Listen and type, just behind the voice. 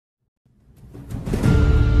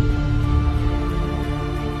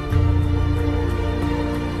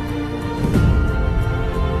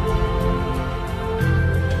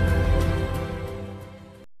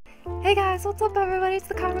guys, what's up everybody? It's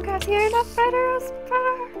TheCarmenCrafts here in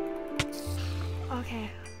Okay.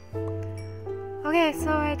 Okay,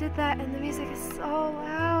 so I did that and the music is so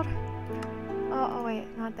loud. Oh wait,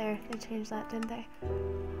 not there. They changed that, didn't they?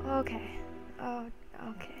 Okay. Oh,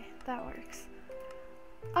 okay. That works.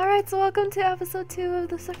 Alright, so welcome to episode 2 of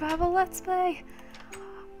the survival let's play.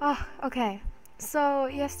 Oh, okay. So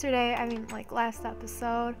yesterday, like last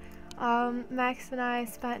episode, Max and I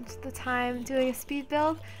spent the time doing a speed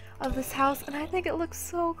build of this house, and I think it looks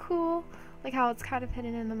so cool, like how it's kind of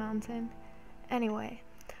hidden in the mountain. Anyway,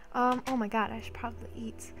 oh my god, I should probably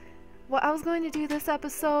eat. What I was going to do this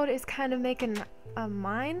episode is kind of make a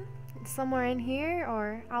mine somewhere in here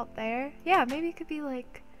or out there. Yeah, maybe it could be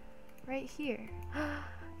like right here.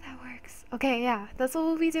 That works. Okay, yeah, that's what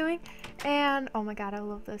we'll be doing. And oh my god, I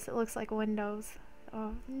love this. It looks like windows.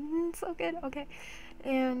 Oh, so good. Okay,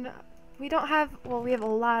 and we don't have, well, we have a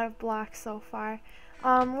lot of blocks so far.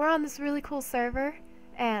 We're on this really cool server,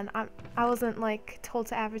 and I wasn't like told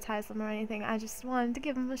to advertise them or anything. I just wanted to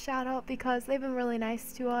give them a shout out because they've been really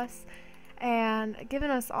nice to us and given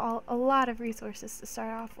us all a lot of resources to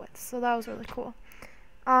start off with. So that was really cool.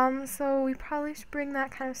 So we probably should bring that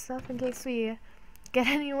kind of stuff in case we get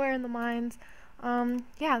anywhere in the mines.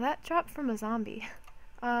 Yeah, that dropped from a zombie.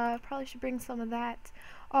 Probably should bring some of that.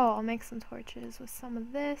 Oh, I'll make some torches with some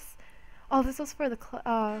of this. Oh, this was for the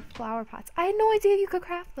flower pots. I had no idea you could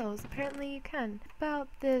craft those. Apparently you can. About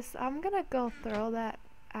this, I'm gonna go throw that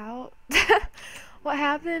out. What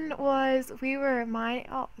happened was we were mining.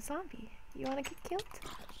 Oh, zombie. You wanna get killed?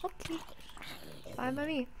 Okay. Fine by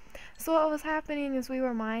me. So what was happening is we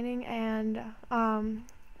were mining, and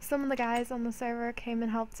some of the guys on the server came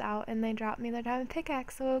and helped out, and they dropped me their diamond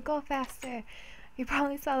pickaxe so it would go faster. You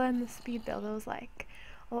probably saw that in the speed build. It was like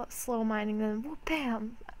a lot slow mining, then whoop,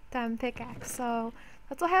 bam, diamond pickaxe. So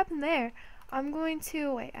that's what happened there. I'm going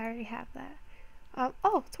to wait. I already have that.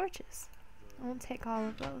 Oh, torches. I won't take all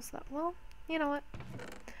of those. Well, you know what?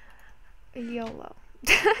 YOLO.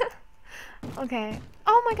 Okay.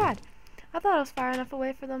 Oh my god. I thought I was far enough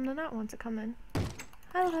away for them to not want to come in.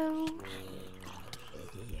 Hello.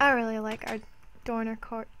 I really like our corner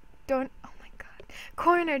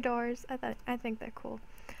doors. I think they're cool.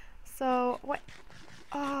 So what?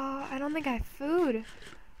 Oh, I don't think I have food.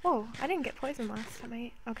 Whoa, I didn't get poisoned last time I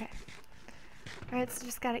ate. Okay. Alright, so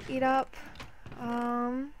just gotta eat up.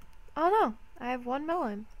 Oh no, I have one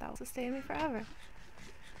melon. That will sustain me forever.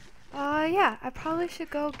 Yeah, I probably should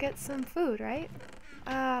go get some food, right?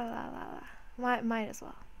 Might as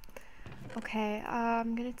well. Okay,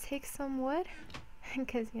 I'm gonna take some wood,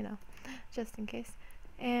 because, you know, just in case.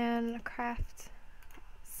 And craft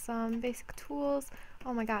some basic tools.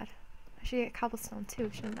 Oh my god, I should get cobblestone too,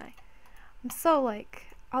 shouldn't I? I'm so, like,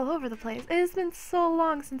 all over the place. It has been so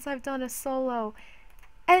long since I've done a solo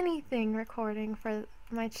anything recording for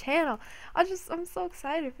my channel. I'm so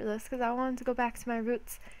excited for this because I wanted to go back to my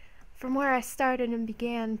roots from where I started and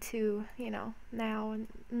began to, you know, now.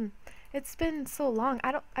 And it's been so long.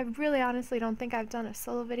 I really honestly don't think I've done a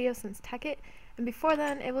solo video since Tekkit, and before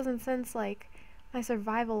then it wasn't since like my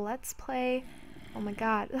survival let's play. Oh my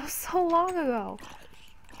god, that was so long ago.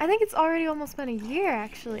 I think it's already almost been a year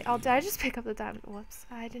actually. Oh, did I just pick up the diamond? Whoops,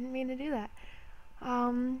 I didn't mean to do that.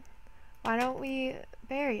 Why don't we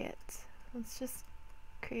bury it? Let's just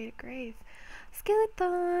create a grave.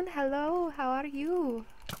 Skeleton, hello, how are you?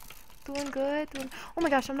 Doing good? Oh my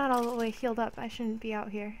gosh, I'm not all the way healed up. I shouldn't be out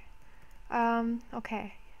here.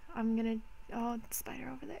 Okay. I'm gonna... Oh, spider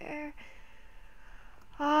over there.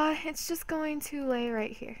 It's just going to lay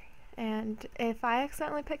right here. And if I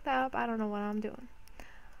accidentally pick that up, I don't know what I'm doing.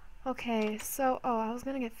 Okay, so... Oh, I was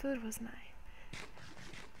gonna get food, wasn't I?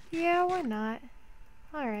 Yeah, we're not.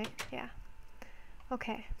 Alright, yeah.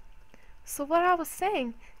 Okay. So what I was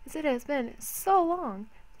saying is it has been so long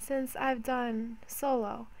since I've done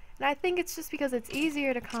solo. And I think it's just because it's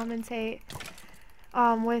easier to commentate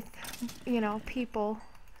with, you know, people.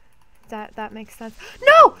 That makes sense.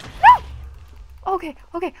 No! No! Okay.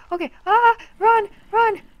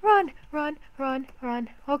 Run!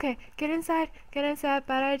 Okay, get inside.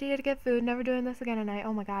 Bad idea to get food. Never doing this again tonight.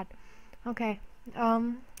 Oh my god. Okay.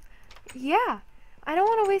 Yeah. I don't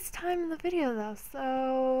want to waste time in the video though,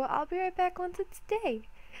 so I'll be right back once it's day.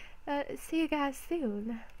 See you guys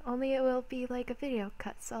soon. Only it will be like a video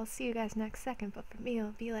cut, so I'll see you guys next second, but for me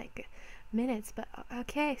it'll be like minutes, but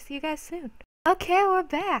okay, see you guys soon. Okay, we're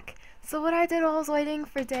back. So what I did while I was waiting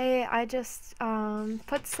for day, I just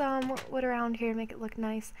put some wood around here to make it look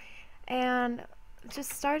nice, and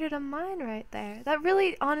just started a mine right there. That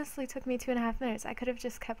really honestly took me 2.5 minutes. I could have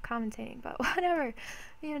just kept commentating, but whatever.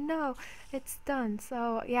 You know, it's done.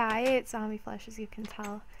 So yeah, I ate zombie flesh, as you can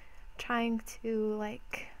tell. trying to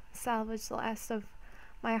like salvage the last of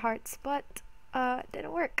my hearts, but it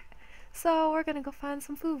didn't work. So we're gonna go find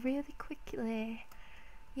some food really quickly.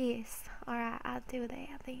 Yes, alright, I'll do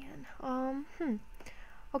that then.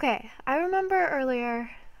 Okay, I remember earlier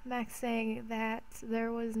Max saying that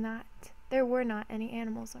there were not any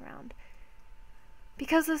animals around.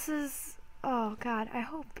 Because this is, oh god, I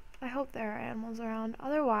hope there are animals around.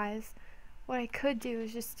 Otherwise, what I could do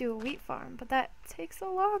is just do a wheat farm, but that takes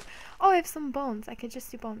so long. Oh, I have some bones. I could just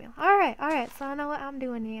do bone meal. Alright, so I know what I'm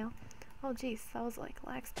doing now. Oh jeez, that was like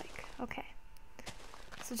lag spike. Okay.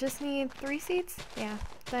 So just need 3 seeds? Yeah.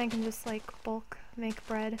 Then I can just like bulk make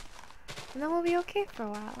bread. And then we'll be okay for a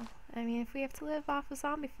while. I mean, if we have to live off of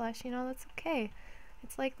zombie flesh, you know, that's okay.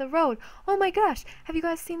 It's like The Road. Oh my gosh! Have you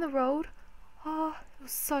guys seen The Road? Oh, it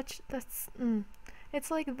was such,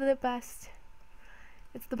 it's like the best,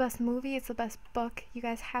 it's the best movie, it's the best book. You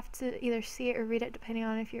guys have to either see it or read it depending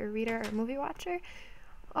on if you're a reader or a movie watcher.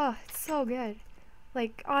 Oh, it's so good.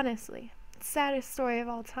 Like, honestly, saddest story of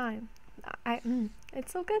all time.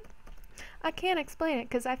 It's so good. I can't explain it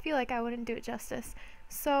because I feel like I wouldn't do it justice.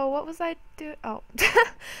 So what was I doing? Oh,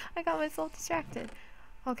 I got myself distracted.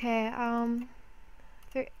 Okay,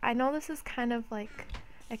 I know this is kind of like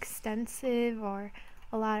extensive or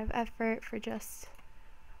a lot of effort for just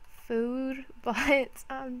food, but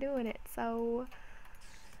I'm doing it, so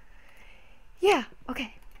yeah.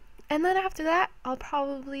 Okay, and then after that I'll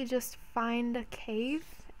probably just find a cave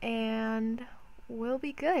and we'll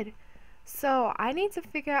be good. So I need to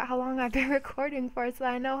figure out how long I've been recording for so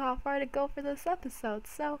I know how far to go for this episode.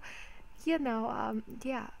 So, you know,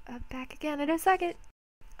 yeah, back again in a second.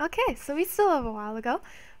 Okay, so we still have a while to go.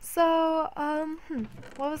 So,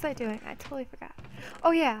 what was I doing? I totally forgot.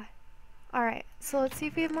 Oh yeah. Alright, so let's see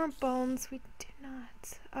if we have more bones. We do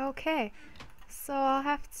not. Okay. So I'll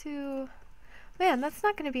have to... Man, that's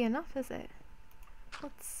not going to be enough, is it?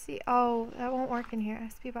 Let's see. Oh, that won't work in here. It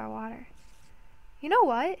has to be by water. You know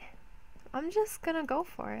what? I'm just gonna go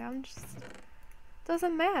for it.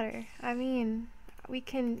 Doesn't matter. I mean, we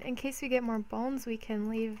can, in case we get more bones, we can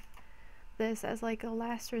leave this as like a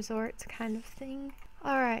last resort kind of thing.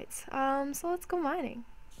 Alright, so let's go mining.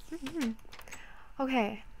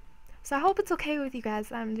 Okay, so I hope it's okay with you guys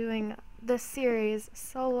that I'm doing this series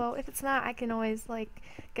solo. If it's not, I can always like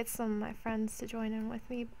get some of my friends to join in with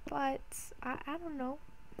me, but I don't know.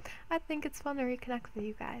 I think it's fun to reconnect with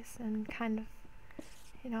you guys and kind of,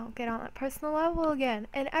 you know, get on that personal level again.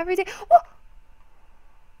 And every day, whoa!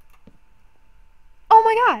 Oh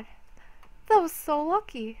my god! That was so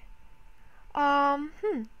lucky. I'm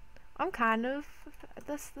kind of,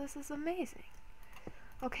 this is amazing.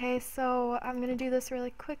 Okay, so I'm gonna do this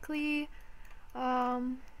really quickly.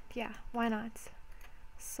 Yeah, why not?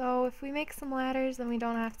 So if we make some ladders, then we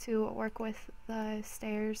don't have to work with the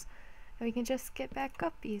stairs, and we can just get back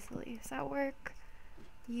up easily. Does that work?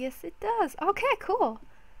 Yes, it does. Okay, cool.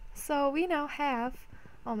 So we now have,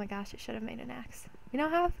 oh my gosh, I should have made an axe. We now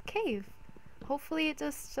have a cave. Hopefully it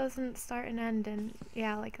just doesn't start and end and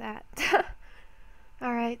yeah, like that.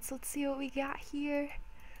 Alright, so let's see what we got here.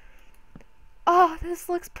 Oh, this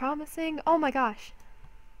looks promising. Oh my gosh.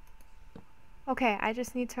 Okay, I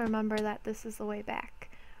just need to remember that this is the way back.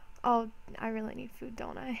 Oh, I really need food,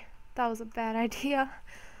 don't I? That was a bad idea.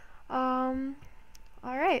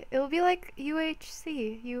 Alright, it'll be like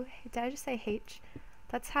UHC. Did I just say H?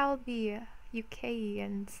 That's how the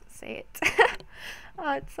UKians say it.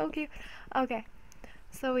 Oh, it's so cute. Okay,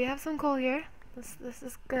 so we have some coal here. This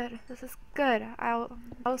is good. This is good. I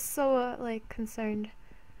was so like concerned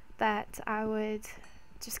that I would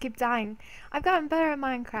just keep dying. I've gotten better at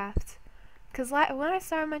Minecraft because when I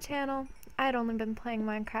started my channel, I had only been playing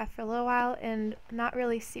Minecraft for a little while and not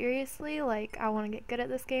really seriously. Like I want to get good at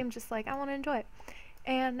this game, just like I want to enjoy it.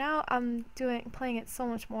 And now I'm playing it so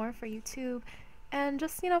much more for YouTube and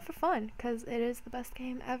just, you know, for fun, because it is the best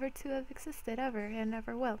game ever to have existed, ever, and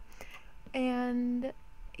ever will. And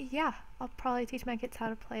yeah, I'll probably teach my kids how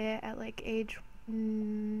to play it at like age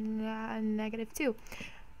 -2.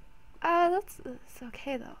 That's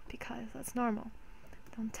okay though, because that's normal.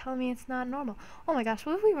 Don't tell me it's not normal. Oh my gosh,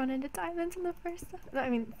 what if we run into diamonds in the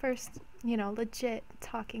first, you know, legit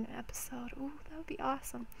talking episode? Ooh, that would be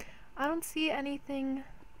awesome. I don't see anything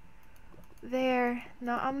there.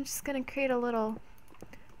 No, I'm just gonna create a little...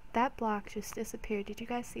 That block just disappeared. Did you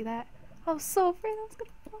guys see that? I was so afraid I was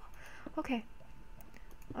gonna fall. Okay.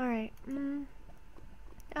 Alright.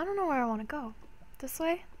 I don't know where I want to go. This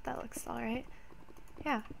way? That looks alright.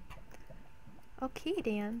 Yeah. Okay,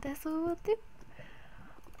 Dan. That's what we'll do.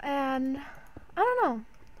 And I don't know.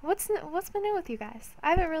 What's been new with you guys?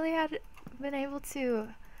 I haven't really been able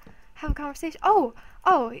to have a conversation. Oh,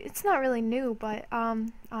 it's not really new, but oh,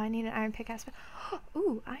 I need an iron pickaxe.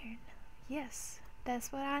 Ooh, iron. Yes,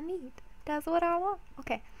 that's what I need. That's what I want.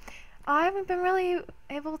 Okay. I haven't been really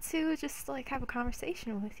able to just like have a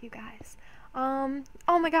conversation with you guys. Oh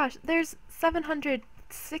my gosh, there's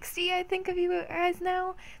 760 I think of you guys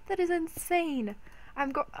now. That is insane.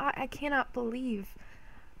 I cannot believe.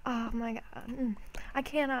 Oh my god. I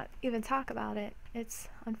cannot even talk about it. It's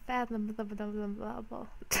unfathomable.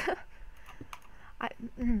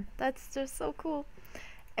 That's just so cool.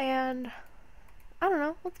 And I don't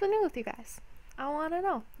know, what's been new with you guys? I want to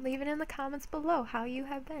know. Leave it in the comments below how you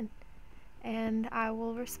have been. And I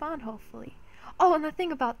will respond hopefully. Oh, and the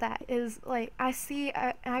thing about that is, like, I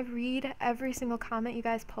read every single comment you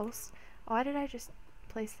guys post. Oh, why did I just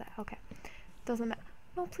place that? Okay. Doesn't matter.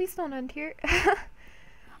 No, please don't end here.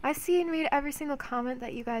 I see and read every single comment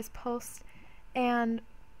that you guys post, and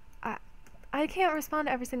I can't respond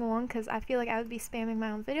to every single one because I feel like I would be spamming my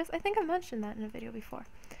own videos. I think I mentioned that in a video before.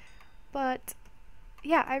 But,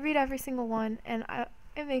 yeah, I read every single one, and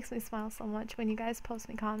it makes me smile so much when you guys post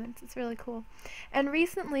me comments. It's really cool. And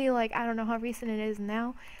recently, like, I don't know how recent it is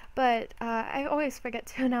now, but I always forget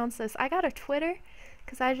to announce this. I got a Twitter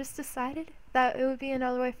because I just decided that it would be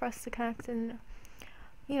another way for us to connect, and,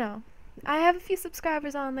 you know, I have a few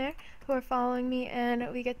subscribers on there who are following me,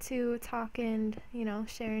 and we get to talk and, you know,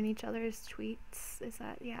 sharing each other's tweets.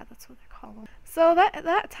 Yeah, that's what they're called. So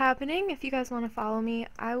that's happening. If you guys want to follow me,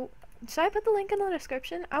 should I put the link in the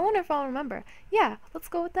description? I wonder if I'll remember. Yeah, let's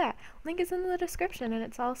go with that. Link is in the description, and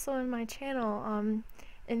it's also in my channel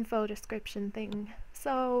info description thing.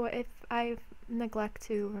 So if I neglect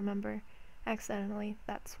to remember accidentally,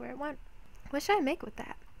 that's where it went. What should I make with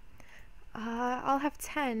that? I'll have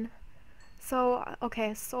 10. So, okay,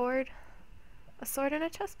 a sword and a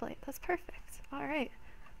chest plate. That's perfect. Alright,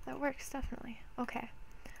 that works, definitely. Okay,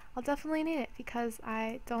 I'll definitely need it because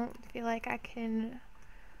I don't feel like I can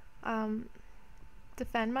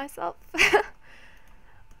defend myself.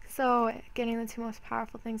 So getting the two most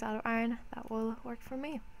powerful things out of iron, that will work for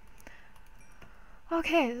me.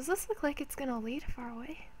 Okay, does this look like it's gonna lead far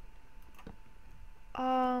away?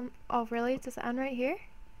 Oh really? Does it end right here?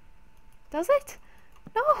 Does it?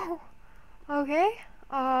 No! Okay,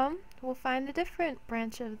 we'll find a different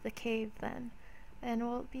branch of the cave then, and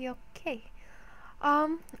we'll be okay.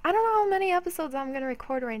 I don't know how many episodes I'm gonna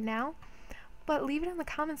record right now, but leave it in the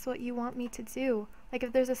comments what you want me to do. Like,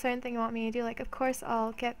 if there's a certain thing you want me to do, like, of course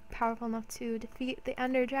I'll get powerful enough to defeat the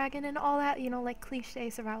Ender Dragon and all that, you know, like cliche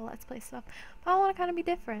survival Let's Play stuff. But I want to kind of be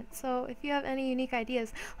different, so if you have any unique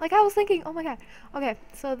ideas. Like, I was thinking, oh my god, okay,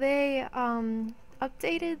 so they,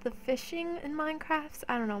 updated the fishing in Minecraft.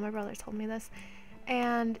 I don't know, my brother told me this.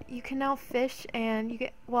 And you can now fish, and you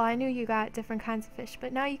get, well, I knew you got different kinds of fish,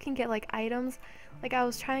 but now you can get, like, items. Like, I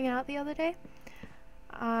was trying it out the other day.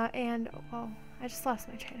 And, well, I just lost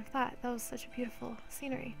my train of thought. That was such a beautiful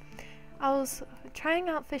scenery. I was trying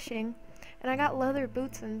out fishing, and I got leather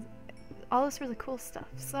boots and all this really cool stuff.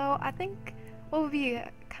 So I think what would be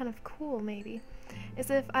kind of cool, maybe, is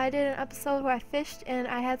if I did an episode where I fished and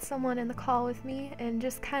I had someone in the call with me and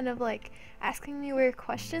just kind of like asking me weird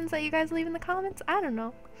questions that you guys leave in the comments. I don't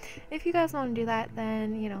know. If you guys want to do that,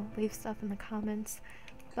 then, you know, leave stuff in the comments.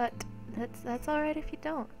 But that's alright if you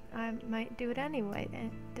don't. I might do it anyway,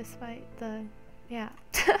 and despite the, yeah.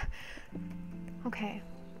 Okay.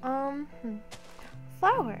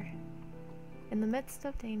 Flower. In the midst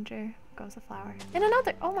of danger grows a flower. And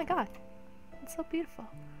another, oh my god. It's so beautiful.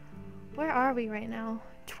 Where are we right now?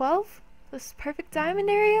 12? This perfect diamond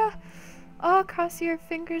area? Oh, cross your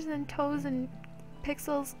fingers and toes and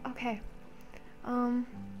pixels. Okay. I'm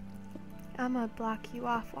gonna block you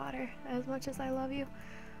off, water, as much as I love you.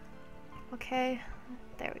 Okay.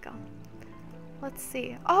 There we go. Let's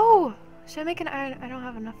see. Oh! Should I make an iron? I don't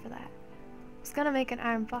have enough for that. I was gonna make an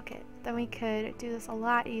iron bucket. Then we could do this a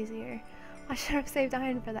lot easier. I should have saved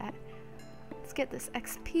iron for that. Let's get this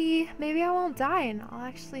XP. Maybe I won't die and I'll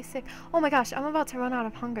actually save. Oh my gosh, I'm about to run out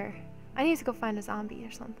of hunger. I need to go find a zombie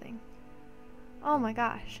or something. Oh my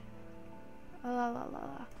gosh.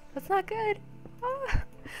 That's not good. Oh.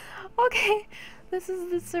 Okay. This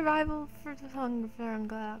is the survival for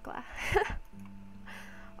hunger.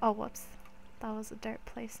 Oh, whoops. That was a dirt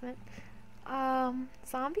placement.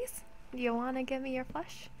 Zombies? Do you want to give me your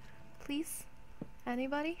flesh? Please?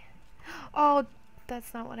 Anybody? Oh,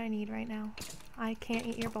 that's not what I need right now. I can't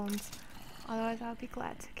eat your bones. Otherwise, I'll be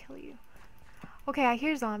glad to kill you. Okay, I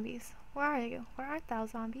hear zombies. Where are you? Where art thou,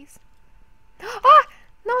 zombies? Ah!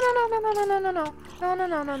 No, no, no, no, no, no, no, no, no. No, no,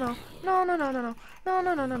 no, no, no. No, no, no, no, no. No,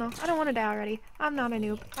 no, no, no, no. I don't want to die already. I'm not a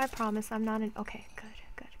noob. I promise I'm not an... Okay, good,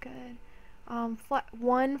 good, good.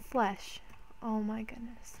 One flesh. Oh my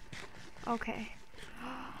goodness. Okay.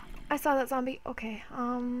 I saw that zombie. Okay.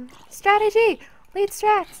 Strategy! Lead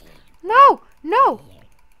strats! No! No!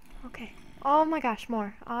 Okay. Oh my gosh,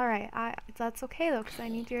 more. Alright. That's okay though, because I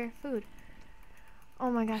need your food. Oh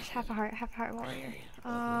my gosh, half a heart warrior.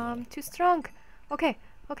 Too strong. Okay.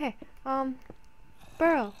 Okay.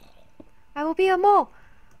 Burrow. I will be a mole!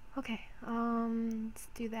 Okay. Let's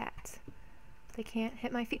do that. They can't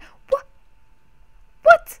hit my feet. What?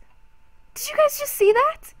 What? Did you guys just see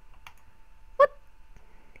that?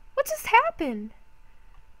 What just happened?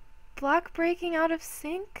 Block breaking out of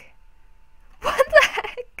sync? What the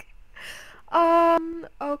heck?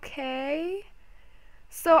 Okay.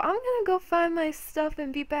 So I'm gonna go find my stuff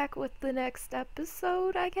and be back with the next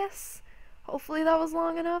episode, I guess. Hopefully that was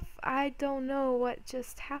long enough. I don't know what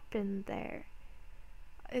just happened there.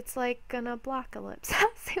 It's like an apocalypse.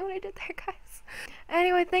 See what I did there, guys?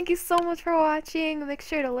 Anyway, thank you so much for watching. Make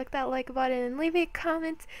sure to click that like button and leave me a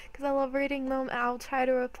comment because I love reading them. I'll try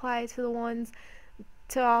to reply to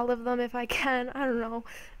all of them if I can. I don't know.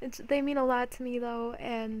 They mean a lot to me though.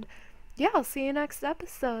 And yeah, I'll see you next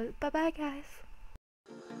episode. Bye bye, guys.